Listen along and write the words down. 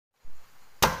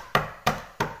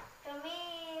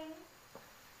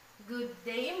Good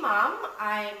day, Mom.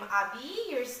 I'm Abby,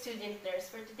 your student nurse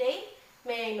for today.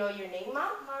 May I know your name, Mom?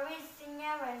 Maurice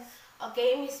Sineres.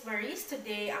 Okay, Miss Maurice,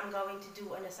 today I'm going to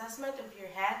do an assessment of your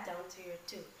head down to your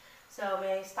tooth. So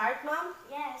may I start, Mom?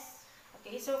 Yes.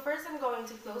 Okay, so first I'm going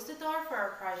to close the door for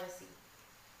our privacy.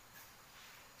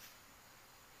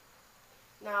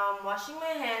 Now I'm washing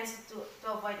my hands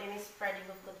to avoid any spreading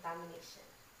of contamination.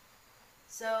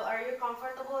 So are you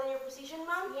comfortable in your position,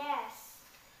 Mom? Yes.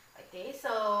 Okay,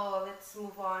 so let's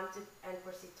move on and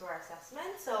proceed to our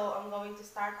assessment. So I'm going to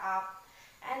start up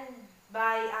and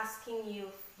by asking you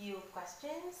a few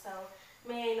questions. So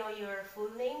may I know your full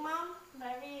name, Mom?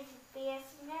 Maurice P.S.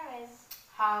 Sineres.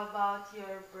 How about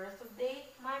your birth of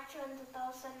date? March 1,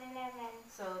 2011.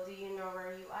 So do you know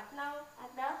where you at now?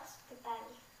 At the hospital.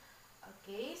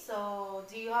 Okay, so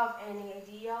do you have any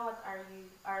idea what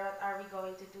are we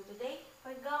going to do today?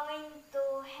 We're going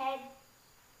to head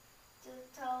to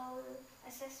toe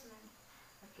assessment.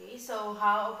 Okay, so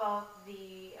how about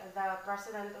the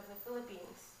President of the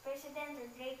Philippines? President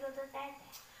Rodrigo Duterte.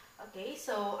 Okay,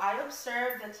 so I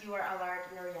observed that you are alert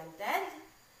and oriented.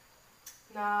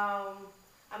 Now,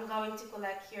 I'm going to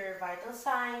collect your vital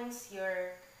signs,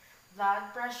 your blood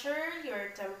pressure, your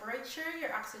temperature,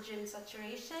 your oxygen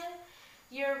saturation,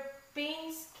 your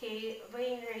pain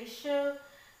ratio,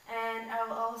 and I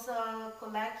will also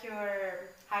collect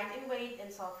your height and weight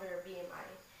and solve for your BMI.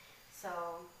 So,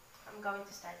 I'm going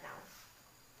to start now.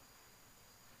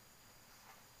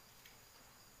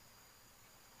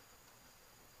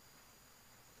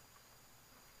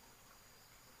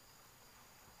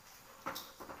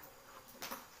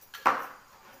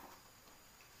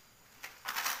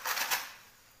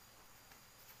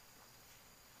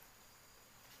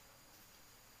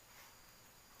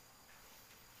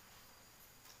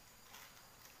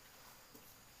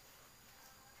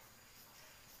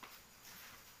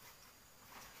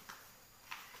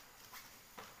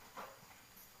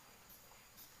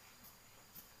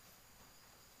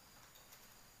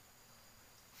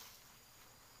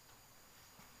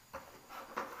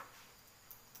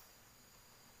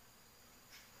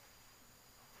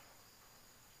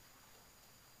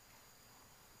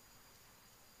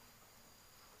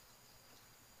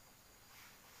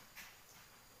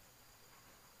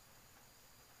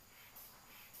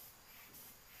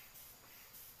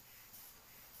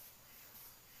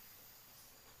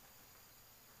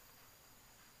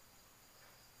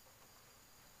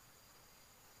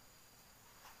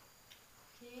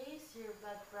 Okay, so your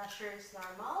blood pressure is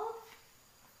normal.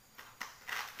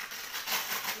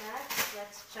 Next,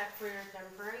 let's check for your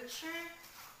temperature.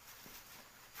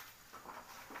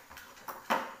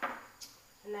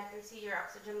 And I can see your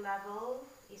oxygen level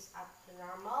is up to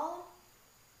normal.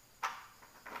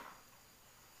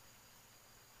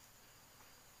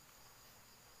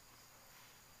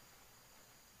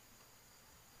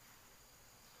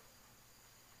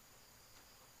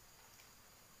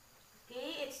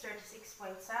 Okay, it's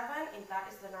 36.7 and that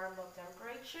is the normal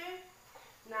temperature.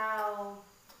 Now,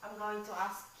 I'm going to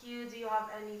ask you, do you have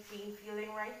any pain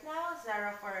feeling right now?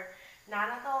 0 for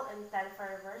non-adult and 10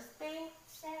 for reverse pain?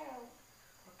 0.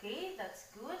 Okay, that's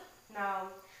good. Now,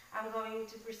 I'm going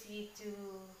to proceed to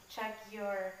check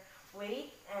your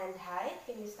weight and height.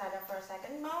 Can you stand up for a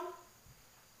second, Mom?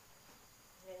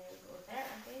 Then you go there,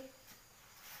 okay?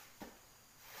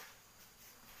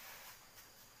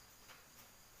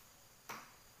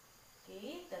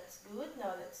 Okay, that's good.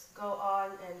 Now let's go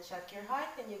on and check your height.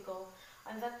 Can you go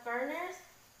on that corners?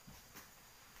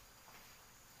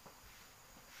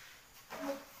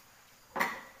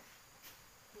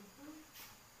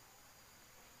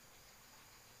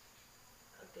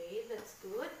 Okay, that's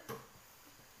good.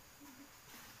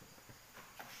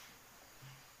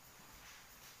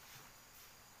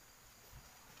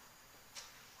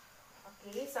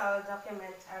 Okay, so I'll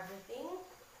document everything.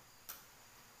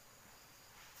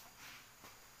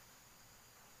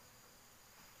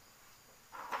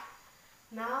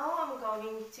 Now I'm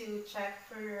going to check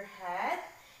for your head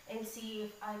and see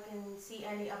if I can see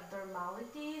any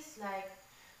abnormalities like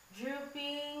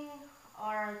drooping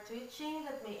or twitching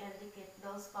that may indicate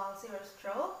Bell's palsy or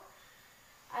stroke.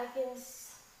 I can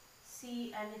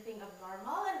see anything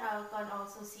abnormal, and I can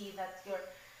also see that your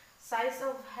size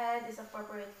of head is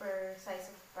appropriate for size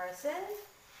of person,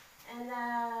 and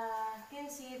you can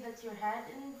see that your head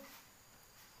and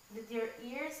that your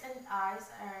ears and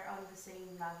eyes are on the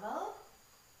same level.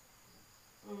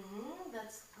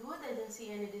 That's good. I don't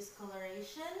see any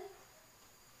discoloration.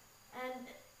 And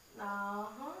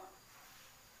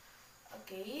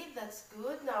okay, that's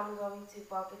good. Now I'm going to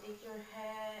palpitate your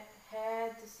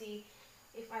head to see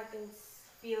if I can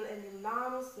feel any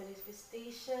lumps,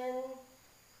 manifestation.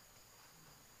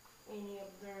 any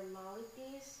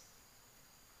abnormalities.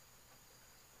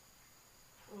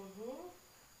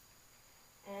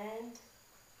 And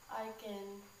I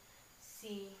can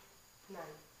see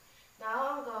none.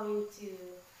 Now I'm going to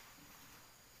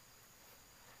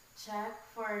check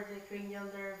for the cranial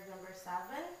nerve number 7.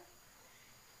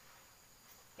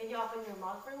 Can you open your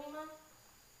mouth for me, ma'am?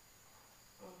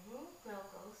 Now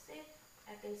close it.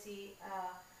 I can see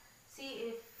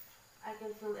if I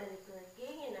can feel any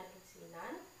clicking, and I can see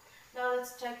none. Now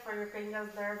let's check for your cranial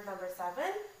nerve number 7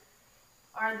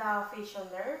 or the facial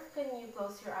nerve. Can you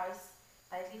close your eyes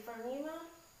tightly for me, ma'am?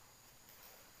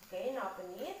 Okay, now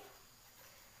open it.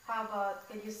 How about,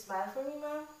 can you smile for me,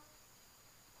 ma'am?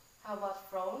 How about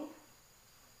frown?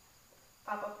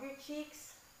 Pop up your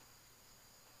cheeks.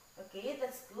 Okay,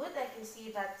 that's good. I can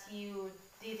see that you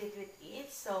did it with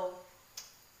ease. So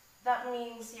that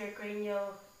means your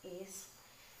cranial is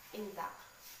intact.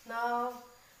 Now,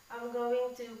 I'm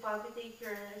going to palpitate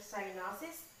your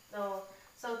cyanosis.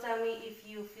 So tell me if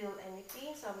you feel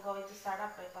anything. So I'm going to start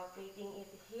up by palpating it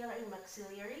here in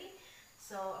maxillary.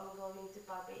 So I'm going to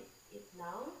palpate it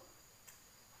now.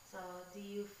 So do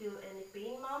you feel any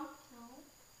pain, ma'am? No.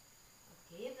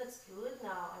 Okay, that's good.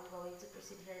 Now I'm going to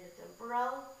proceed here in the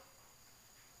temporal.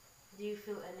 Do you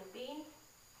feel any pain?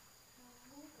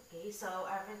 No. Okay, so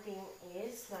everything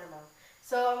is normal.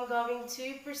 So I'm going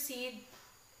to proceed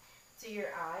to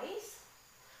your eyes.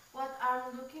 What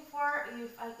I'm looking for,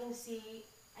 if I can see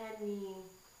any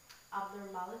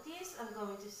abnormalities, I'm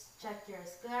going to check your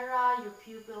sclera, your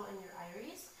pupil, and your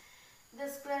iris. The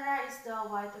sclera is the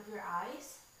white of your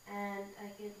eyes, and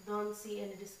I don't see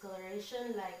any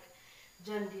discoloration like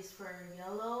jaundice for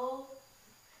yellow.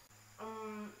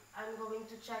 I'm going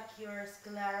to check your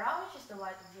sclera, which is the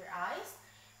white of your eyes,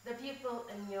 the pupil,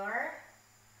 and your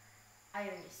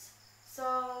iris.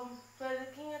 So, by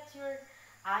looking at your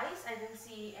eyes, I didn't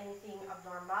see anything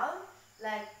abnormal,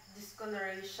 like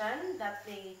discoloration that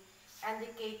they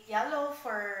indicate yellow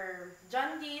for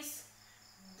jaundice,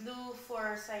 blue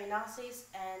for cyanosis,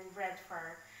 and red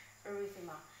for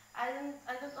erythema. I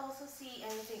don't also see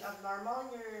anything abnormal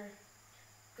in your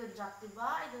conjunctiva.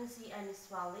 I don't see any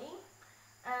swelling,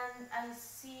 and I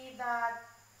see that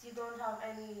you don't have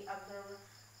any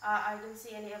I don't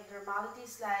see any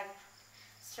abnormalities like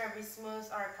strabismus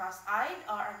or cross-eyed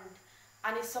or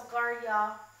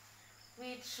anisocoria,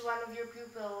 which one of your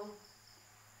pupil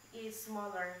is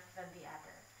smaller than the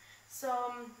other.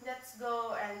 So let's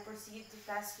go and proceed to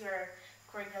test your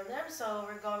cranial nerve. So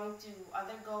we're going to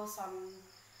undergo some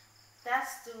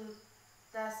tests to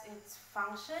test its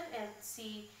function and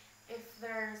see if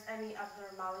there's any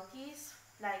abnormalities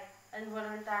like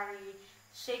involuntary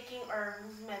shaking or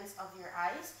movements of your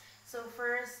eyes. So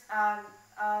first,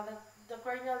 the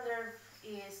cranial nerve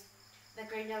is the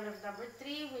cranial nerve number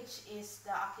 3, which is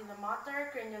the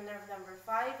oculomotor, cranial nerve number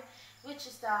 5, which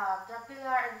is the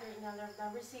trabecular, and cranial nerve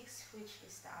number 6, which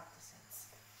is the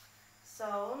opposites.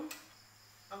 So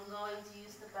I'm going to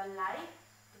use the pen light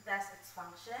to test its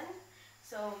function.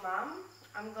 So ma'am,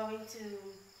 I'm going to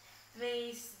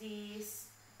place this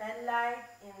pen light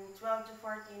in 12 to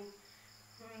 14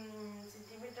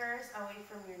 centimeters away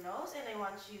from your nose, and I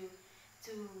want you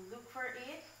to look for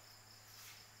it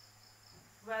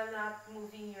while not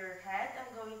moving your head.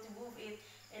 I'm going to move it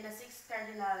in a 6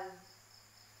 cardinal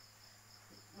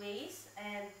ways,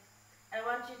 and I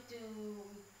want you to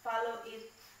follow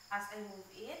it as I move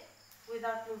it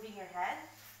without moving your head.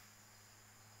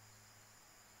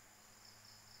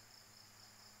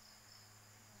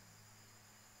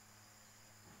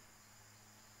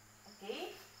 Okay,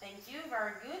 thank you,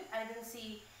 very good. I don't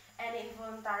see any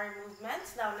involuntary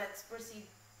movements. Now let's proceed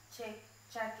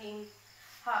checking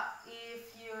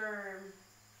if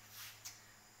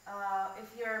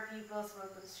your pupils will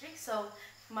constrict. So,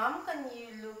 ma'am, can you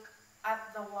look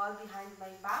at the wall behind my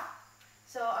back?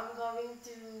 So I'm going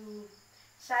to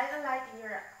shine a light in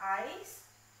your eyes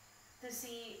to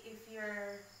see if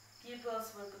your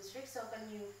pupils will constrict. So can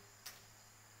you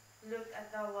look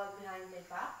at the wall behind my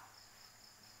back?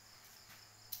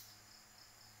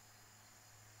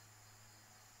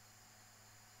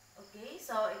 Okay,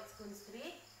 so it's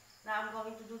constrict. Now I'm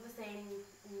going to do the same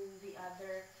in the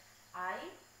other eye.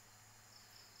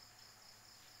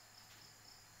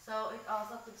 So it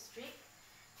also constrict.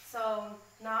 So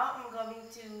now I'm going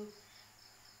to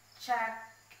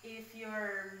check if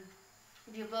your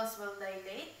pupils will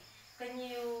dilate. Can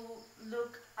you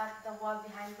look at the wall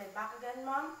behind my back again,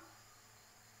 ma'am?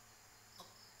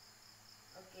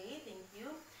 Okay, thank you.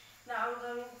 Now I'm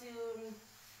going to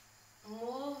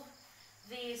move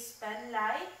this pen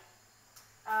light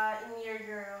near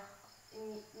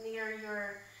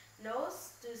your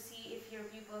nose to see if your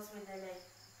pupils will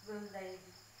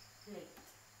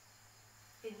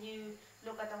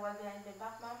one behind my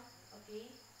back, ma'am. Okay,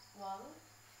 one.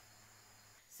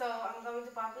 So I'm going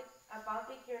to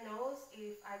palpate your nose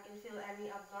if I can feel any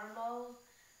abnormal,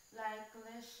 like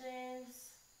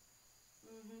lesions.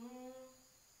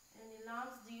 Any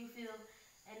lumps? Do you feel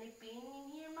any pain in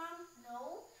here, ma'am?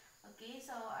 No. Okay,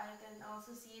 so I can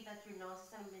also see that your nose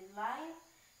is on midline.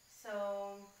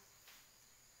 So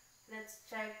let's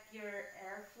check your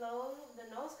airflow of the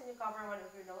nose. Can you cover one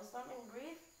of your nose, ma'am, and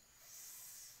breathe?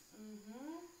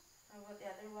 How about the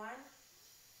other one?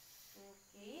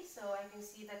 Okay, so I can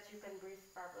see that you can breathe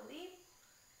properly.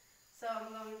 So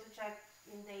I'm going to check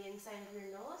in the inside of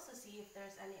your nose to see if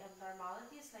there's any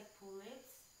abnormalities like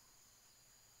polyps.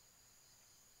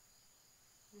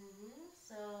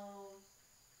 So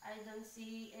I don't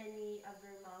see any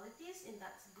abnormalities, and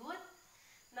that's good.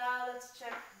 Now let's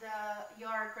check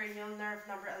your cranial nerve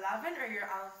number 11, or your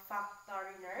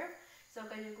olfactory nerve. So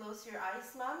can you close your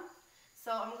eyes, ma'am? So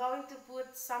I'm going to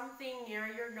put something near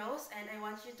your nose, and I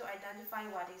want you to identify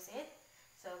what is it.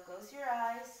 So close your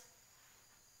eyes.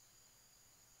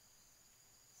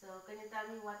 So can you tell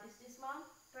me what is this, ma'am?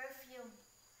 Perfume.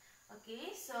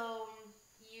 Okay, so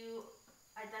you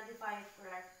identify it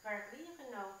correctly. You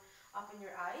can now open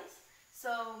your eyes.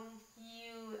 So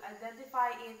you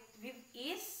identify it with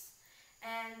ease,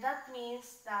 and that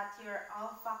means that your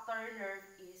olfactory nerve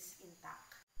is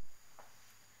intact.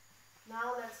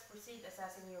 Now let's proceed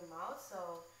assessing your mouth.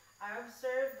 So I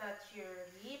observe that your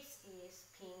lips is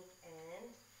pink and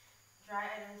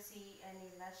dry. I don't see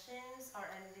any lesions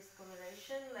or any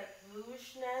discoloration like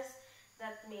bluishness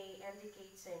that may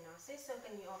indicate cyanosis. So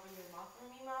can you open your mouth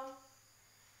for me, ma'am?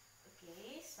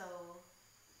 Okay, so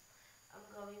I'm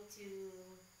going to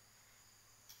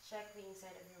check the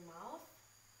inside of your mouth.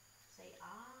 Say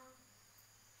ah.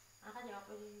 Can you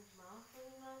open your mouth for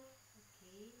me, ma'am?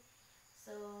 Okay.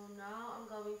 So now I'm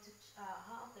going to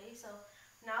okay, so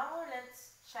now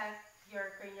let's check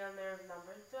your cranial nerve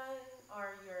number 10,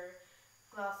 or your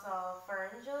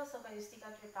glossopharyngeal. So can you stick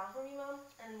out your tongue for me, ma'am,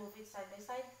 and move it side by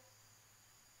side?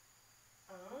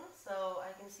 So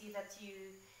I can see that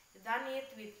you've done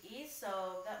it with ease.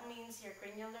 So that means your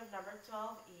cranial nerve number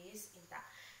 12 is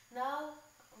intact. Now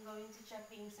I'm going to check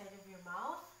the inside of your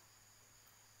mouth.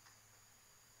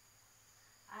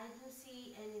 I don't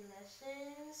see any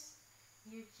lesions.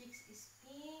 Your cheeks is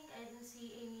pink. I don't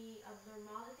see any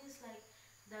abnormalities like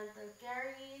dental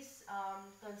caries,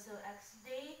 tonsil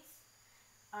exudates,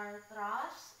 or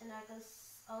thrush, and I can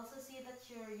also see that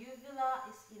your uvula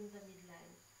is in the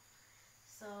midline.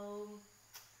 So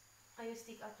can you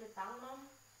stick out your tongue, ma'am?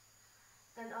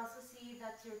 Can also see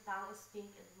that your tongue is pink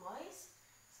and moist.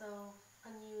 So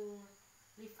can you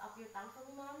lift up your tongue for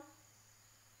me, ma'am?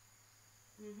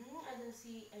 I don't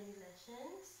see any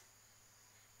lesions.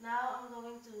 Now I'm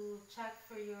going to check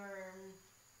for your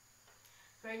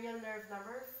cranial nerve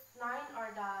number 9, or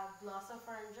the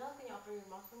glossopharyngeal. Can you open your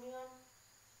mouth for me, ma'am?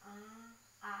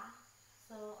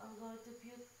 So I'm going to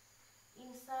put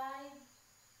inside.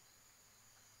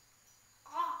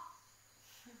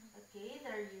 Okay,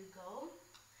 there you go.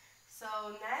 So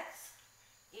next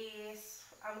is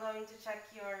I'm going to check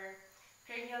your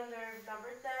cranial nerve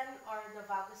number 10, or the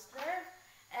vagus nerve.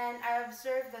 And I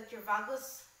observe that your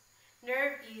vagus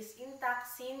nerve is intact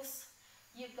since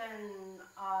you can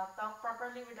talk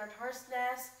properly without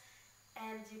hoarseness,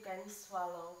 and you can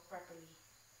swallow properly.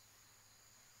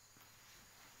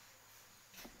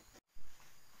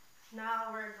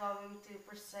 Now we're going to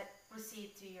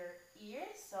proceed to your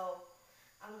ears. So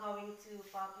I'm going to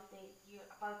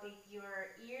palpate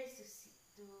your ears to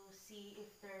see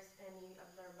if there's any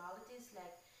abnormalities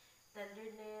like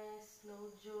tenderness,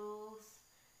 nodules,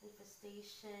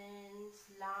 infestations,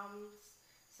 lumps.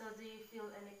 So do you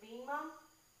feel any pain, ma'am?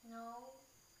 No.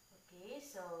 Okay,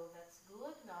 so that's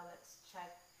good. Now let's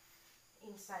check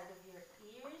inside of your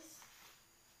ears.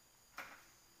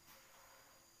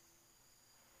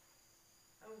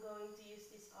 I'm going to use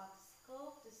this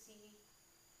otoscope to see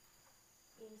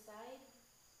inside.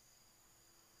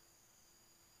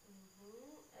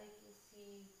 I can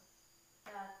see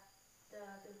that the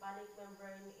tympanic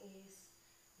membrane is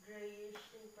grayish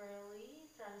and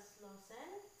pearly,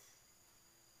 translucent.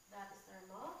 That is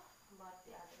normal. But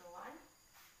the other one.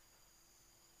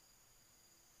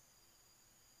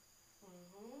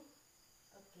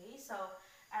 Okay, so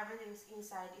everything's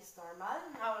inside is normal.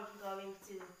 Now I'm going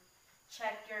to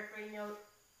check your cranial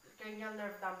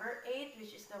nerve number 8,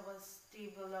 which is the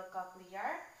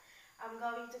vestibulocochlear. I'm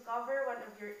going to cover one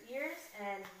of your ears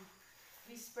and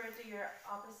whisper to your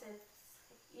opposite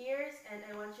ears, and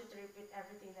I want you to repeat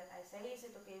everything that I say. Is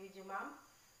it okay with you, ma'am?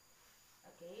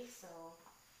 Okay, so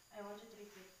I want you to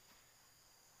repeat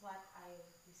what I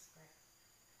whisper.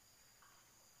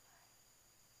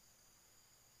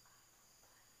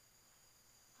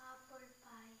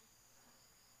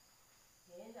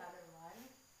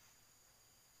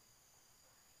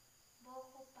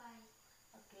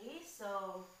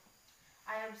 So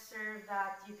I observed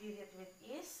that you did it with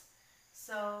ease.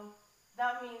 So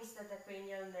that means that the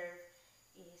cranial nerve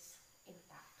is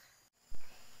intact.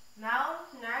 Now,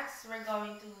 next, we're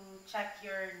going to check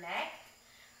your neck.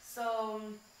 So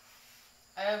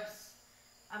I'm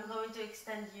going to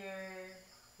extend your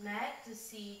neck to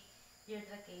see your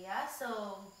trachea.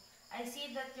 So I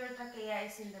see that your trachea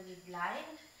is in the midline.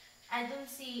 I don't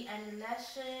see any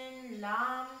lesion,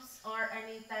 lumps, or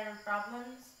any type of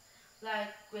problems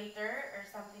like goiter or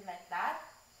something like that.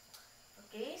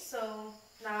 Okay, so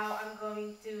now um,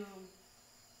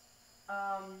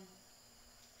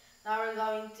 we're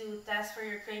going to test for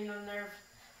your cranial nerve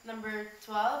number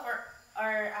 12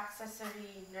 or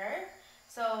accessory nerve.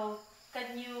 So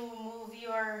can you move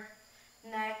your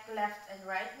neck left and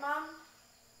right, mom?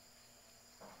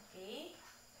 Okay.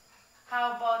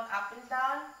 How about up and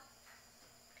down?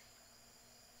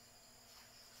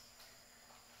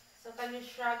 So can you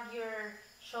shrug your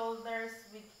shoulders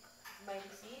with my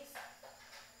disease?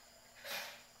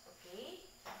 Okay.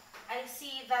 I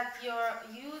see that you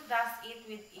does it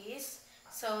with ease.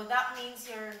 So that means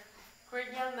your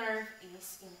cranial nerve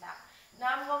is intact.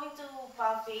 Now I'm going to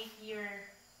palpate your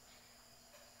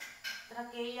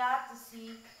trachea to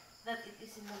see that it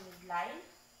is in the midline.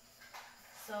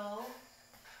 So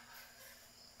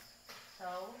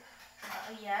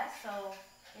yes, so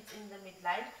it's in the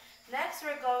midline. Next,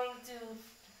 we're going to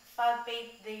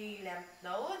palpate the lymph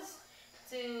nodes.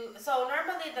 So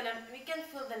normally we can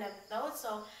feel the lymph nodes.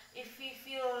 So if we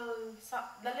feel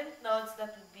the lymph nodes,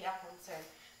 that would be a concern.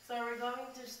 So we're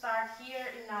going to start here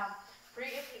in a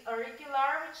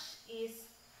pre-auricular, which is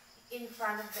in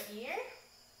front of the ear.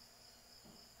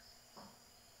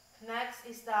 Next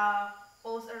is the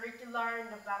post-auricular in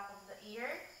the back of the ear.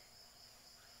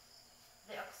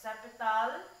 The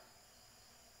occipital,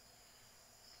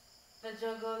 the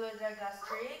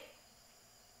jugulogastric,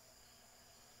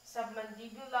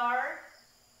 submandibular,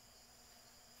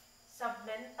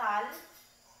 submental,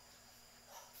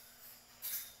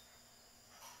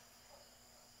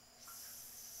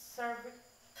 cervical.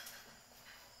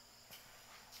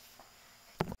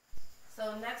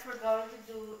 So next we're going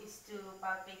to do is to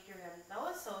palpate your lymph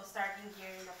nodes. So starting here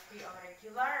in the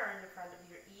pre-auricular or in the front of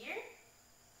your ear.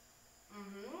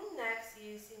 Next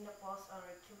is in the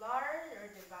post-auricular or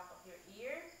the back of your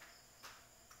ear.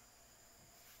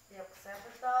 The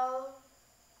occipital,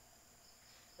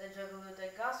 the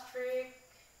jugulogastric,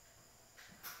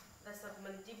 the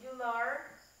submandibular,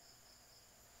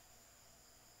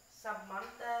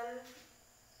 submental,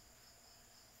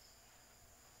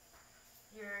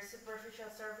 your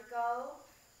superficial cervical,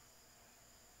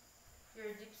 your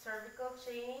deep cervical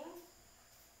chain.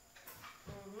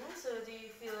 So do you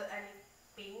feel any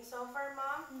pain so far,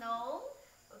 mom? No.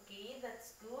 Okay,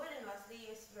 that's good. And lastly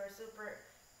is your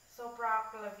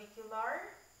supraclavicular.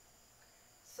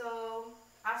 So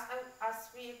as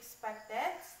we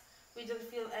expected, we don't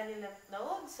feel any lymph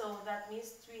nodes. So that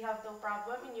means we have no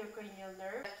problem in your cranial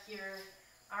nerve. Check your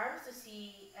arms to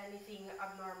see anything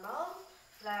abnormal,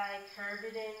 like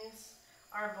Herbidens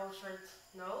or Bouchard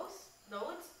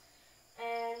nodes.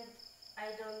 And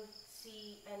I don't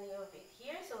see any of it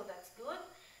here, so that's good.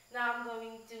 Now I'm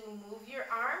going to move your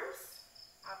arms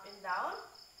up and down.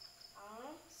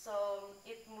 So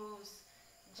it moves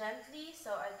gently,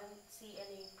 so I don't see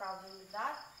any problem with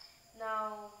that.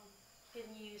 Now, can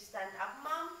you stand up,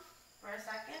 mom, for a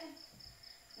second?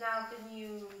 Now, can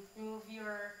you move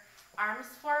your arms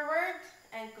forward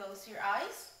and close your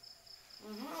eyes?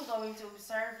 I'm going to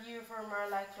observe you for more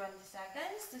like 20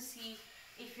 seconds to see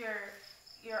if your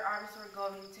arms were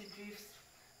going to drift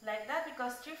like that,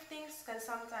 because driftings can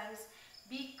sometimes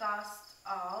be caused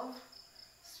of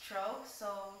stroke. So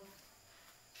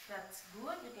that's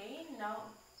good. Okay,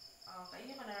 now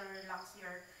you're gonna relax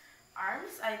your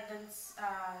arms.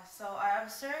 So I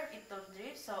observed it don't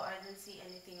drift, so I didn't see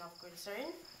anything of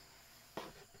concern.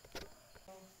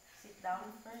 Sit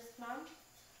down first, ma'am.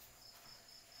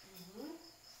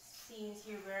 Since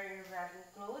you're wearing your riding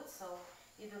clothes, so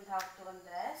you don't have to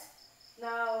undress.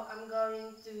 Now I'm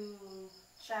going to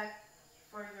check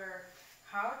for your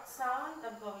heart sound.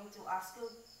 I'm going to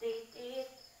auscultate it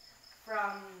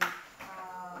from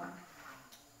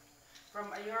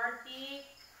aortic,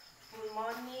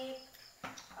 pulmonic,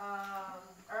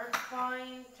 earth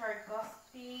point,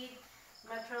 tricuspid,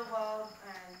 mitral valve,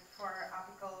 and for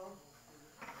apical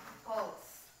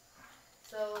pulse.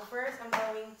 So first I'm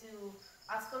going to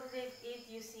auscultate it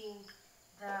using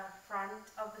the front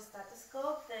of the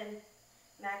stethoscope, then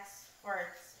next for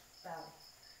its valve.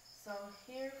 So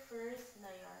here first,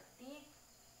 aortic.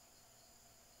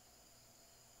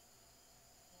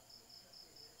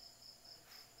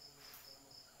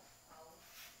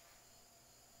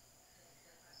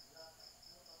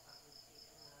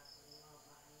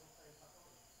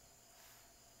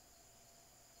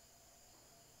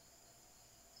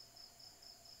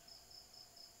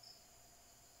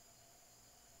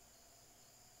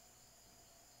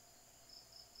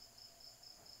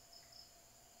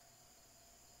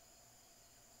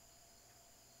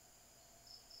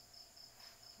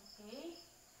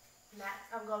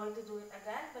 I'm going to do it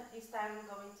again, but this time I'm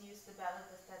going to use the bell of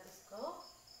the stethoscope.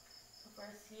 So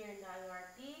first here in the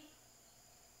aortic,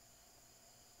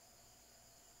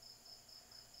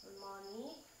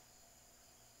 pulmonic,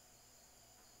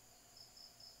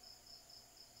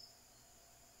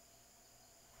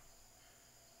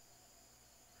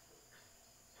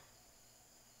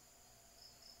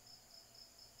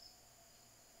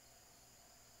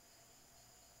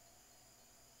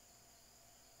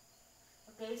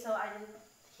 okay, so I didn't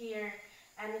hear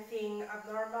anything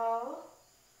abnormal.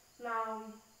 Now,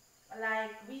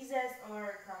 like wheezes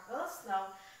or crackles.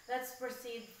 Now, let's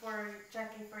proceed for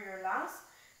checking for your lungs.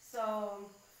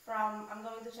 So, I'm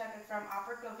going to check it from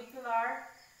upper clavicular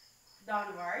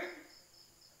downward.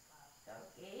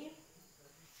 Okay.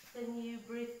 Can you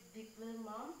breathe deeply,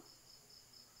 mom?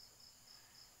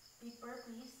 Deeper,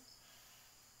 please.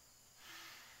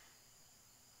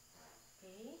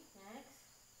 Okay, next.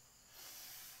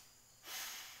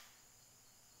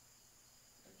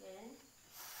 Again.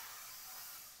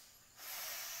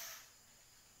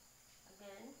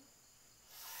 Again.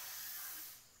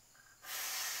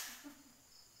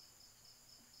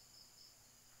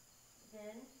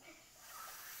 Again. Again.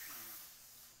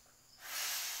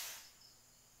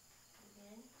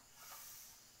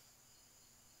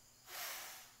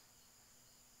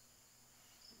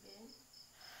 Again.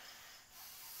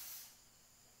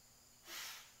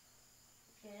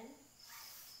 Again.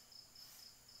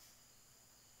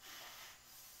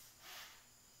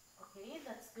 Okay,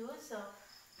 that's good. So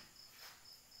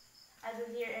I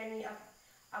don't hear any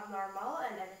abnormal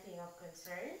and anything of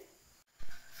concern.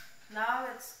 Now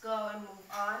let's go and move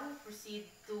on. Proceed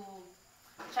to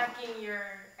checking your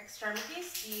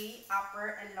extremities, the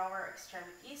upper and lower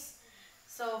extremities.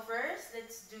 So first,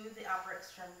 let's do the upper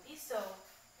extremities. So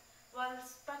while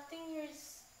inspecting your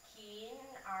skin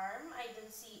arm, I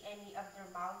don't see any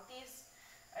abnormalities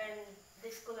and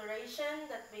discoloration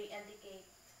that may indicate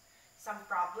some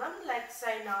problem, like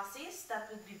cyanosis, that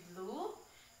would be blue,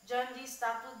 jaundice,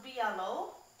 that would be yellow,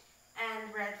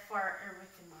 and red for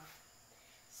erythema.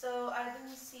 So I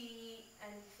don't see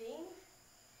anything,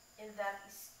 and that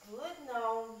is good.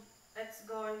 Now let's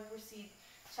go and proceed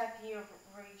checking your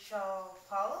racial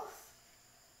pulse.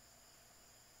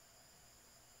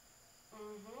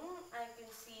 I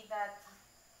can see that,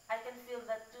 I can feel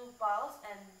the two pulse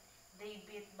and they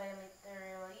beat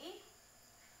bilaterally.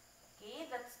 Okay,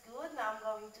 that's good. Now I'm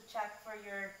going to check for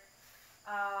your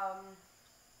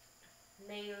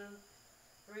nail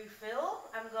refill.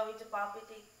 I'm going to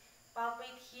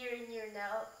palpate here in your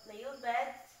nail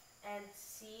bed and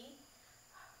see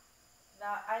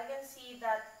that I can see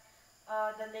that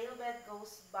the nail bed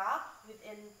goes back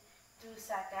within 2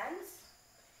 seconds.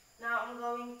 Now I'm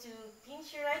going to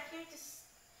pinch you right here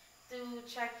to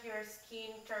check your skin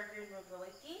turgor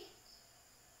mobility.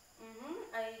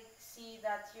 I see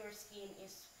that your skin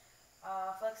is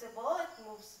flexible, it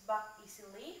moves back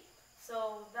easily.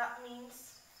 So that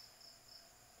means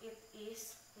it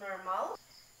is normal.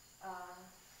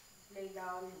 Lay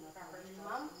down properly,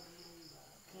 mom.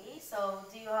 Okay, so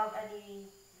do you have any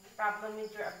problem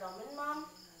with your abdomen, mom?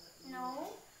 No.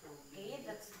 Okay,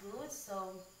 that's good.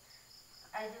 So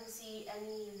I don't see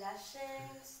any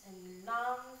lesions, any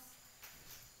lumps,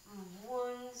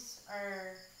 wounds,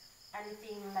 or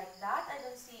anything like that. I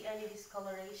don't see any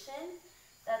discoloration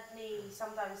that may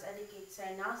sometimes indicate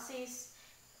cyanosis,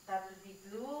 that would be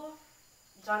blue,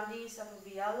 jaundice, that would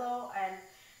be yellow, and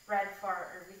red for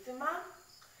erythema.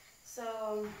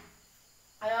 So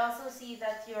I also see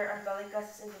that your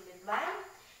umbilicus is in the midline,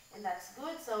 and that's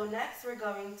good. So next we're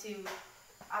going to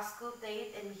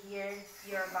auscultate and hear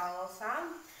your vowel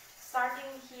sound,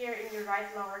 starting here in your right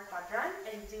lower quadrant,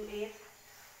 and do it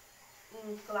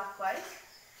clockwise.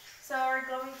 So we're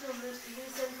going to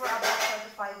listen for about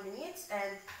 25 minutes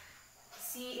and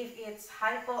see if it's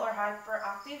hypo or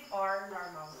hyperactive or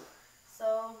normal.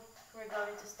 So we're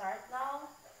going to start now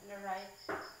in the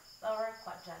right lower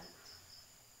quadrant.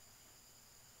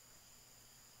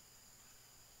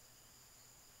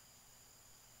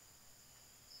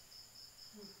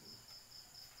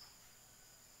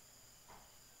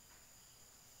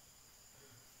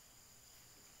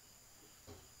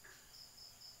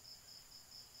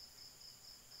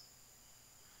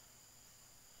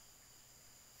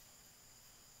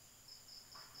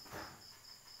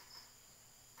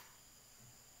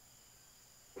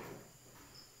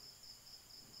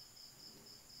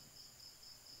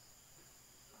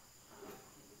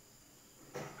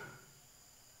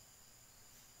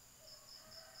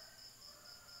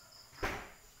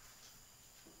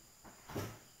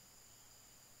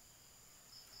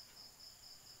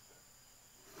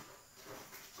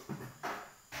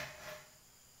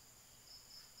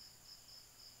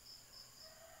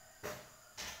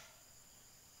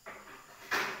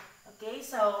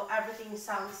 so everything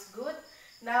sounds good.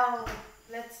 Now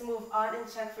let's move on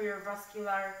and check for your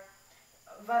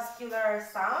vascular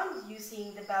sound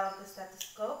using the bell of the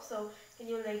stethoscope. So can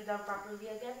you lay down properly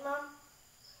again, ma'am?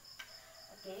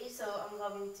 Okay, so I'm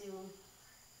going to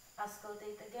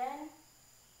auscultate again.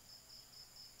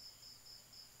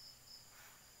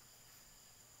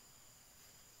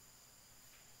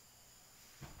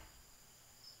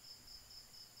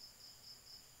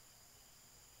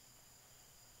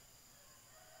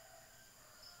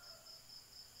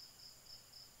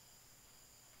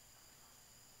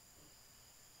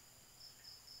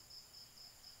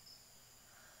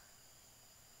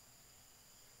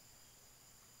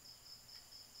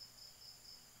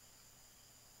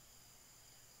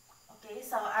 Okay,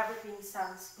 so everything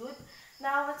sounds good.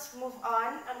 Now let's move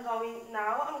on. I'm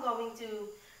going to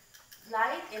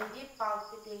light and deep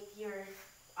palpitate your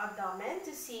abdomen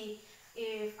to see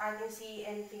if I can see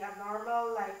anything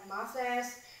abnormal like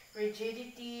masses,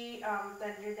 rigidity,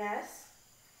 tenderness.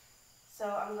 So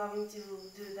I'm going to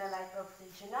do the light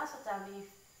palpitation now. So tell me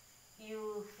if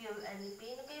you feel any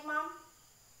pain, okay, ma'am?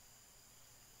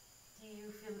 Do you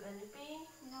feel any pain?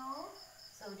 No.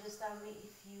 So just tell me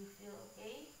if you feel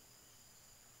okay.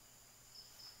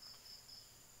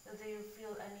 So do you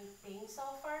feel any pain so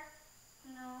far?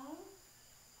 No.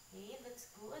 Okay, that's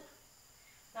good.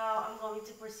 Now I'm going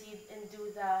to proceed and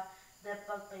do the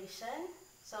palpation.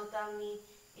 So tell me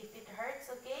if it hurts,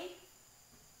 okay?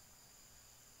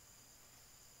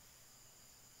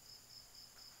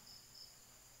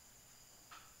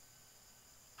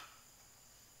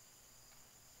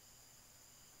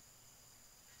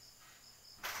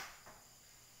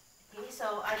 Okay,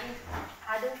 so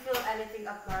I don't feel anything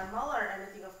abnormal or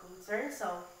anything of concern.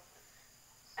 So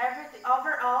everything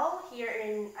overall here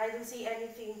I don't see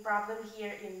anything problem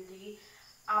here in the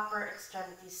upper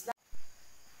extremities.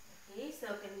 Okay, so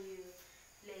can you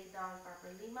lay down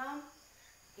properly, ma'am?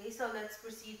 Okay, so let's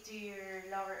proceed to your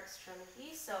lower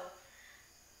extremities. So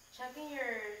checking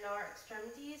your lower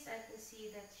extremities, I can see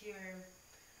that your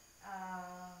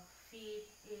feet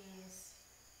is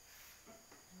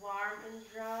warm and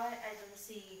dry. I don't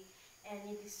see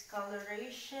any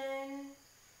discoloration.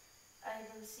 I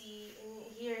don't see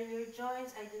here in your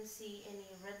joints. I don't see any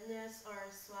redness or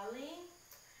swelling,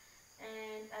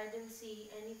 and I don't see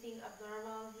anything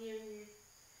abnormal here in your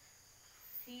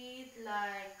feet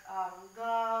like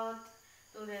gout,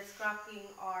 toothless cracking,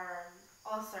 or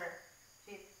ulcer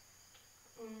feet.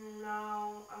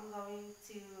 Now I'm going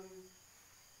to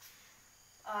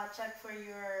check for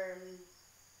your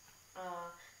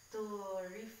to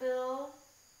refill.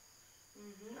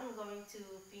 I'm going to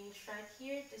pinch right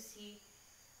here to see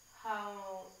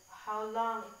how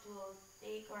long it will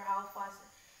take or how fast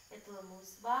it will move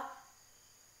back.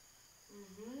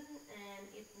 And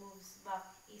it moves back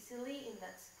easily, and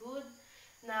that's good.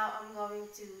 Now I'm going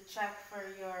to check for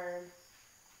your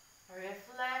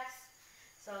reflex.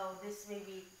 So this may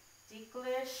be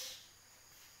ticklish.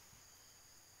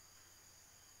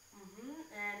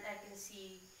 And I can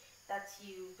see that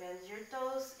you bend your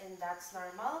toes, and that's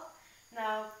normal.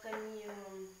 Now can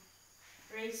you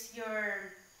raise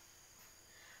your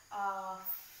uh,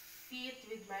 feet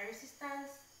with my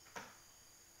resistance?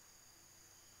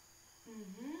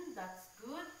 That's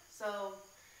good. So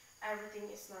everything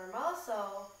is normal.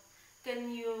 So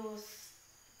can you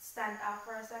stand up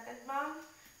for a second, ma'am,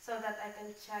 so that I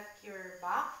can check your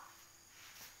back?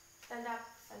 Stand up,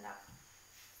 stand up.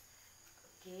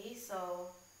 Okay, so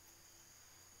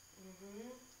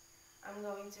I'm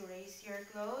going to raise your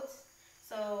clothes.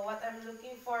 So what I'm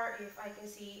looking for, if I can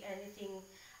see anything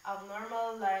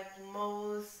abnormal like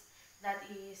moles that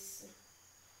is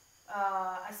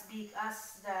as big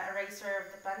as the eraser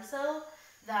of the pencil,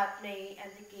 that may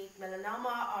indicate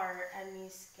melanoma or any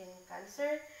skin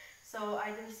cancer. So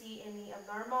I don't see any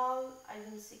abnormal.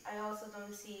 I also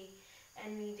don't see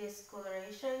any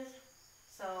discolorations.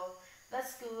 So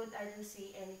that's good. I don't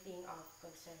see anything of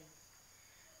concern.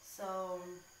 So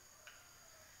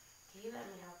okay, let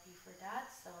me help you for that.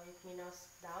 So let me now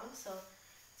sit down. So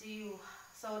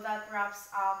that wraps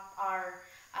up our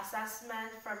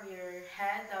assessment from your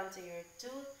head down to your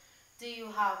tooth. Do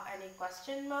you have any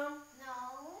question, ma'am?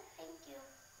 No. Thank you.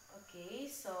 Okay,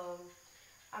 so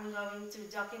I'm going to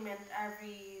document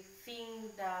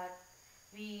everything that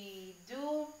we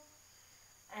do,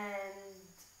 and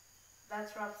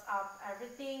that wraps up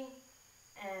everything.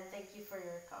 And thank you for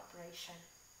your cooperation.